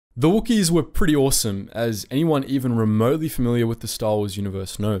The Wookiees were pretty awesome, as anyone even remotely familiar with the Star Wars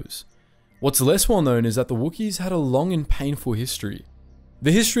universe knows. What's less well known is that the Wookiees had a long and painful history.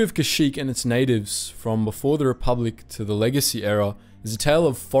 The history of Kashyyyk and its natives, from before the Republic to the Legacy era, is a tale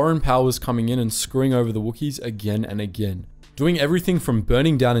of foreign powers coming in and screwing over the Wookiees again and again, doing everything from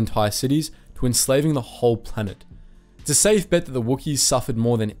burning down entire cities to enslaving the whole planet. It's a safe bet that the Wookiees suffered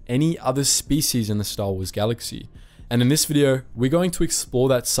more than any other species in the Star Wars galaxy, and in this video, we're going to explore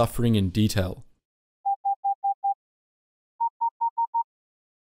that suffering in detail.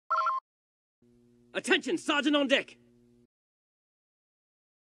 Attention, Sergeant on deck!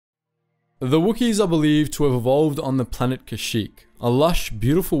 The Wookiees are believed to have evolved on the planet Kashyyyk, a lush,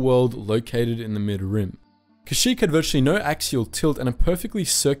 beautiful world located in the mid-rim. Kashyyyk had virtually no axial tilt and a perfectly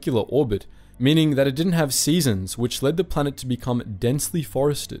circular orbit, meaning that it didn't have seasons, which led the planet to become densely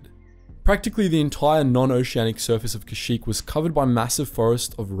forested. Practically the entire non-oceanic surface of Kashyyyk was covered by massive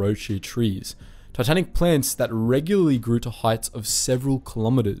forests of roadshea trees, titanic plants that regularly grew to heights of several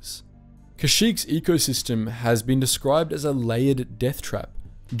kilometers. Kashyyyk's ecosystem has been described as a layered death trap.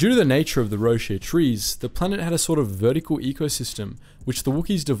 Due to the nature of the roadshea trees, the planet had a sort of vertical ecosystem which the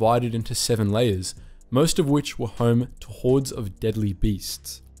Wookiees divided into 7 layers, most of which were home to hordes of deadly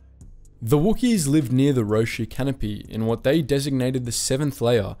beasts. The Wookiees lived near the roadshea canopy in what they designated the 7th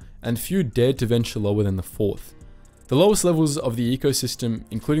layer, and few dared to venture lower than the 4th. The lowest levels of the ecosystem,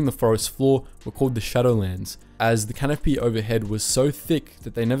 including the forest floor, were called the Shadowlands, as the canopy overhead was so thick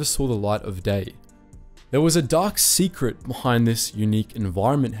that they never saw the light of day. There was a dark secret behind this unique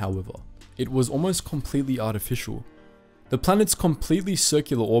environment, however. It was almost completely artificial. The planet's completely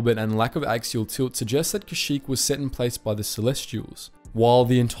circular orbit and lack of axial tilt suggests that Kashyyyk was set in place by the Celestials, while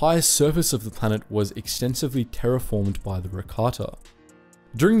the entire surface of the planet was extensively terraformed by the Rakata.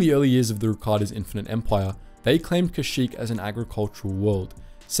 During the early years of the Rakata's infinite empire, they claimed Kashyyyk as an agricultural world,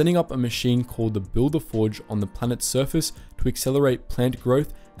 setting up a machine called the Builder Forge on the planet's surface to accelerate plant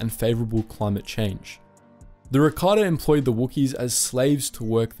growth and favorable climate change. The Rakata employed the Wookiees as slaves to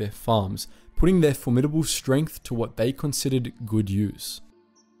work their farms, putting their formidable strength to what they considered good use.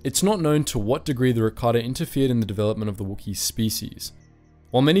 It's not known to what degree the Rakata interfered in the development of the Wookiee species.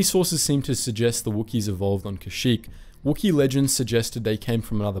 While many sources seem to suggest the Wookiees evolved on Kashyyyk, Wookiee legends suggested they came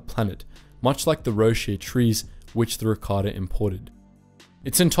from another planet, much like the roadshea trees which the Rakata imported.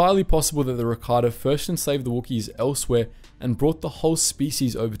 It's entirely possible that the Rakata first enslaved the Wookiees elsewhere and brought the whole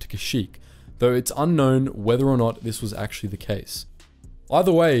species over to Kashyyyk, though it's unknown whether or not this was actually the case.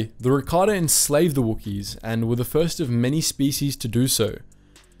 Either way, the Rakata enslaved the Wookiees and were the first of many species to do so.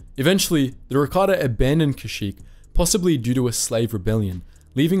 Eventually, the Rakata abandoned Kashyyyk, possibly due to a slave rebellion,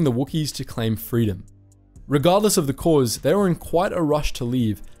 leaving the Wookiees to claim freedom. Regardless of the cause, they were in quite a rush to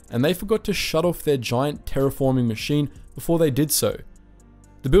leave, and they forgot to shut off their giant terraforming machine before they did so.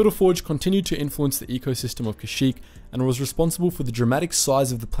 The Builder Forge continued to influence the ecosystem of Kashyyyk and was responsible for the dramatic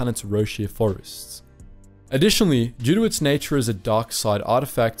size of the planet's roadshea forests. Additionally, due to its nature as a dark side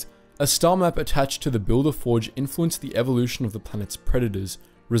artifact, a star map attached to the Builder Forge influenced the evolution of the planet's predators,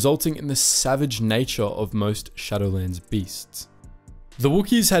 resulting in the savage nature of most Shadowlands beasts. The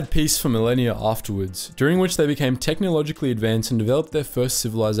Wookiees had peace for millennia afterwards, during which they became technologically advanced and developed their first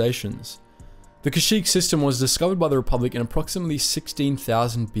civilizations. The Kashyyyk system was discovered by the Republic in approximately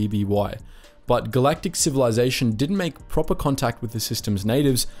 16,000 BBY, but galactic civilization didn't make proper contact with the system's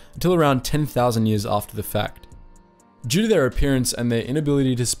natives until around 10,000 years after the fact. Due to their appearance and their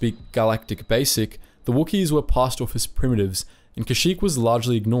inability to speak Galactic Basic, the Wookiees were passed off as primitives, and Kashyyyk was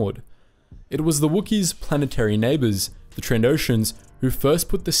largely ignored. It was the Wookiees' planetary neighbors, the Trandoshans, who first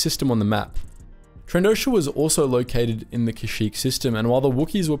put the system on the map. Trandosha was also located in the Kashyyyk system, and while the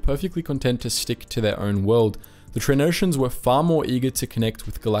Wookiees were perfectly content to stick to their own world, the Trandoshans were far more eager to connect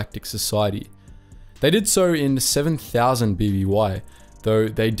with galactic society. They did so in 7,000 BBY, though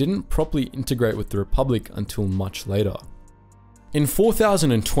they didn't properly integrate with the Republic until much later. In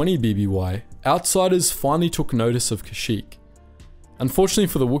 4020 BBY, outsiders finally took notice of Kashyyyk. Unfortunately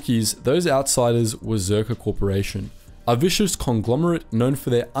for the Wookiees, those outsiders were Czerka Corporation, a vicious conglomerate known for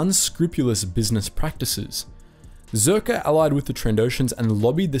their unscrupulous business practices. Czerka allied with the Trandoshans and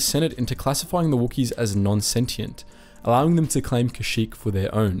lobbied the Senate into classifying the Wookiees as non-sentient, allowing them to claim Kashyyyk for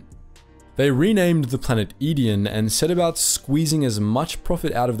their own. They renamed the planet Edion and set about squeezing as much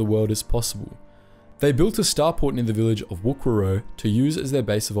profit out of the world as possible. They built a starport near the village of Wookrow to use as their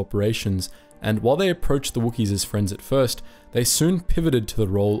base of operations, and while they approached the Wookiees as friends at first, they soon pivoted to the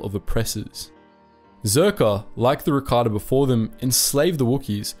role of oppressors. Czerka, like the Rakata before them, enslaved the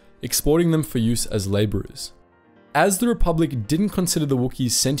Wookiees, exporting them for use as laborers. As the Republic didn't consider the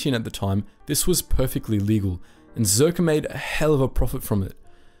Wookiees sentient at the time, this was perfectly legal, and Czerka made a hell of a profit from it.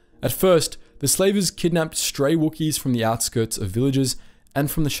 At first, the slavers kidnapped stray Wookiees from the outskirts of villages and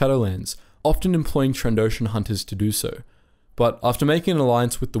from the Shadowlands, often employing Trandoshan hunters to do so. But after making an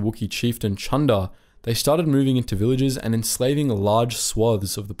alliance with the Wookiee chieftain Chundar, they started moving into villages and enslaving large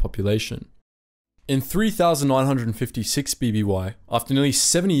swaths of the population. In 3956 BBY, after nearly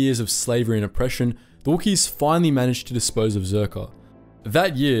 70 years of slavery and oppression, the Wookiees finally managed to dispose of Zerka.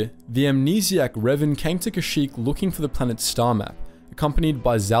 That year, the amnesiac Revan came to Kashyyyk looking for the planet's star map, accompanied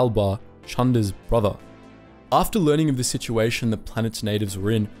by Zalbar, Chundar's brother. After learning of the situation the planet's natives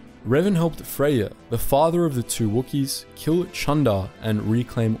were in, Revan helped Freya, the father of the two Wookiees, kill Chundar and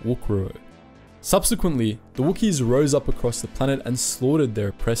reclaim Wookrow. Subsequently, the Wookiees rose up across the planet and slaughtered their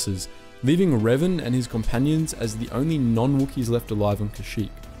oppressors, leaving Revan and his companions as the only non-Wookiees left alive on Kashyyyk.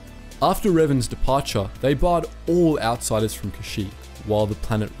 After Revan's departure, they barred all outsiders from Kashyyyk, while the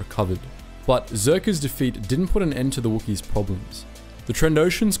planet recovered. But Zerka's defeat didn't put an end to the Wookiees' problems. The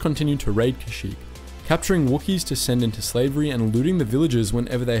Trandoshans continued to raid Kashyyyk, capturing Wookiees to send into slavery and looting the villages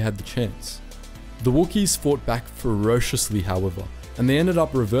whenever they had the chance. The Wookiees fought back ferociously, however, and they ended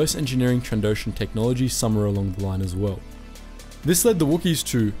up reverse engineering Trandoshan technology somewhere along the line as well. This led the Wookiees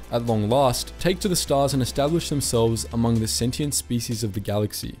to, at long last, take to the stars and establish themselves among the sentient species of the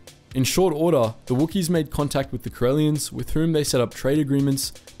galaxy. In short order, the Wookiees made contact with the Corellians, with whom they set up trade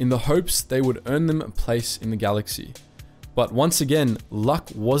agreements in the hopes they would earn them a place in the galaxy. But once again, luck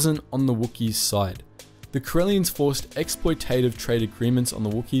wasn't on the Wookiees' side. The Corellians forced exploitative trade agreements on the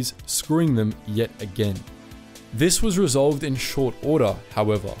Wookiees, screwing them yet again. This was resolved in short order,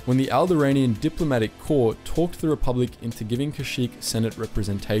 however, when the Alderaanian diplomatic corps talked the Republic into giving Kashyyyk Senate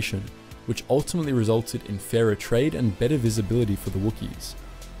representation, which ultimately resulted in fairer trade and better visibility for the Wookiees.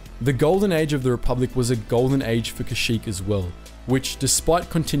 The Golden Age of the Republic was a golden age for Kashyyyk as well, which, despite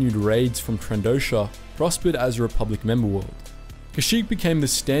continued raids from Trandosha, prospered as a Republic member world. Kashyyyk became the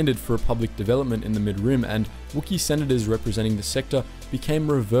standard for Republic development in the Mid-Rim, and Wookiee senators representing the sector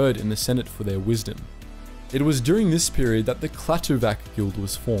became revered in the Senate for their wisdom. It was during this period that the Klatuvak Guild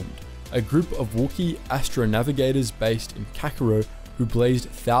was formed, a group of Wookiee astronavigators based in Kakarot who blazed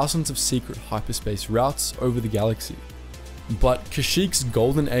thousands of secret hyperspace routes over the galaxy. But Kashyyyk's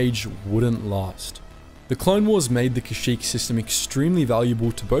golden age wouldn't last. The Clone Wars made the Kashyyyk system extremely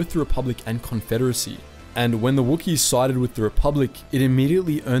valuable to both the Republic and Confederacy, and when the Wookiees sided with the Republic, it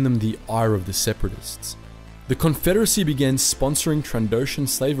immediately earned them the ire of the Separatists. The Confederacy began sponsoring Trandoshan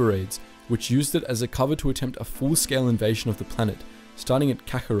slaver raids, which used it as a cover to attempt a full-scale invasion of the planet, starting at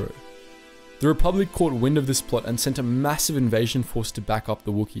Kakarot. The Republic caught wind of this plot and sent a massive invasion force to back up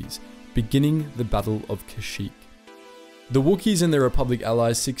the Wookiees, beginning the Battle of Kashyyyk. The Wookiees and their Republic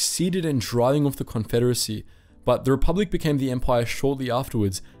allies succeeded in driving off the Confederacy, but the Republic became the Empire shortly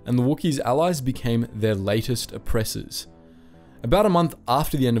afterwards, and the Wookiees' allies became their latest oppressors. About a month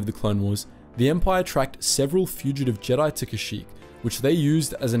after the end of the Clone Wars, the Empire tracked several fugitive Jedi to Kashyyyk, which they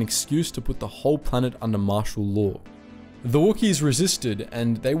used as an excuse to put the whole planet under martial law. The Wookiees resisted,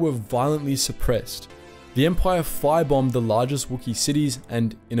 and they were violently suppressed. The Empire firebombed the largest Wookiee cities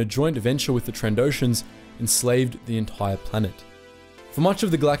and, in a joint venture with the Trandoshans, enslaved the entire planet. For much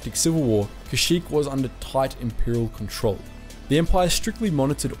of the Galactic Civil War, Kashyyyk was under tight Imperial control. The Empire strictly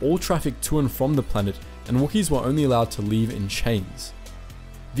monitored all traffic to and from the planet, and Wookiees were only allowed to leave in chains.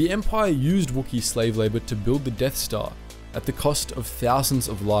 The Empire used Wookiee slave labor to build the Death Star, at the cost of thousands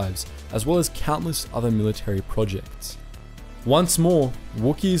of lives, as well as countless other military projects. Once more,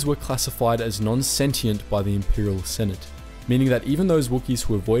 Wookiees were classified as non-sentient by the Imperial Senate, meaning that even those Wookiees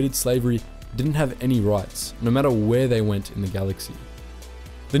who avoided slavery didn't have any rights, no matter where they went in the galaxy.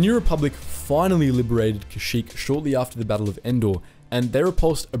 The New Republic finally liberated Kashyyyk shortly after the Battle of Endor, and they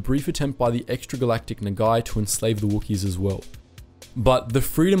repulsed a brief attempt by the extragalactic Nagai to enslave the Wookiees as well. But the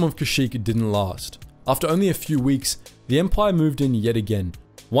freedom of Kashyyyk didn't last. After only a few weeks, the Empire moved in yet again,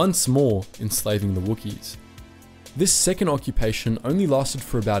 once more enslaving the Wookiees. This second occupation only lasted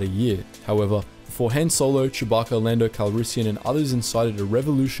for about a year, however, before Han Solo, Chewbacca, Lando Calrissian and others incited a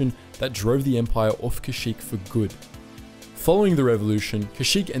revolution that drove the Empire off Kashyyyk for good. Following the revolution,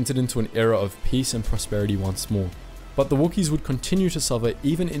 Kashyyyk entered into an era of peace and prosperity once more, but the Wookiees would continue to suffer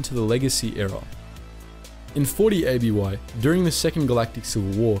even into the Legacy era. In 40 ABY, during the Second Galactic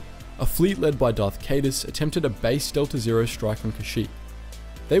Civil War, a fleet led by Darth Caedus attempted a base Delta Zero strike on Kashyyyk.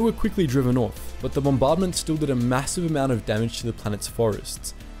 They were quickly driven off, but the bombardment still did a massive amount of damage to the planet's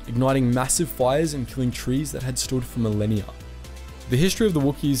forests, igniting massive fires and killing trees that had stood for millennia. The history of the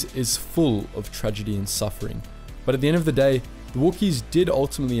Wookiees is full of tragedy and suffering, but at the end of the day, the Wookiees did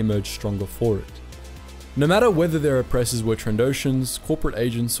ultimately emerge stronger for it. No matter whether their oppressors were Trandoshans, corporate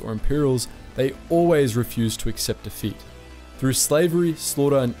agents, or Imperials, they always refused to accept defeat. Through slavery,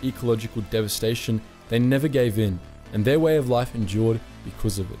 slaughter, and ecological devastation, they never gave in, and their way of life endured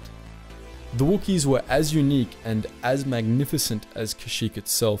because of it. The Wookiees were as unique and as magnificent as Kashyyyk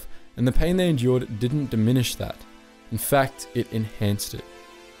itself, and the pain they endured didn't diminish that. In fact, it enhanced it.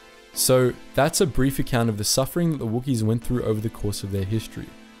 So that's a brief account of the suffering that the Wookiees went through over the course of their history.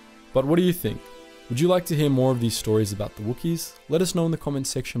 But what do you think? Would you like to hear more of these stories about the Wookiees? Let us know in the comments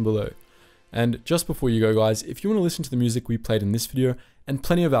section below. And just before you go guys, if you want to listen to the music we played in this video and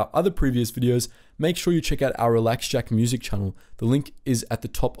plenty of our other previous videos, make sure you check out our Relax Jack music channel. The link is at the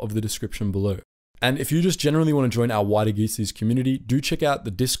top of the description below. And if you just generally want to join our wider Geetsly's community, do check out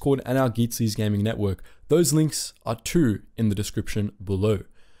the Discord and our Geetsly's gaming network. Those links are too in the description below.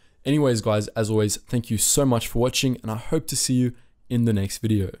 Anyways guys, as always, thank you so much for watching and I hope to see you in the next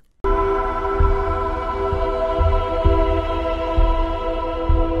video.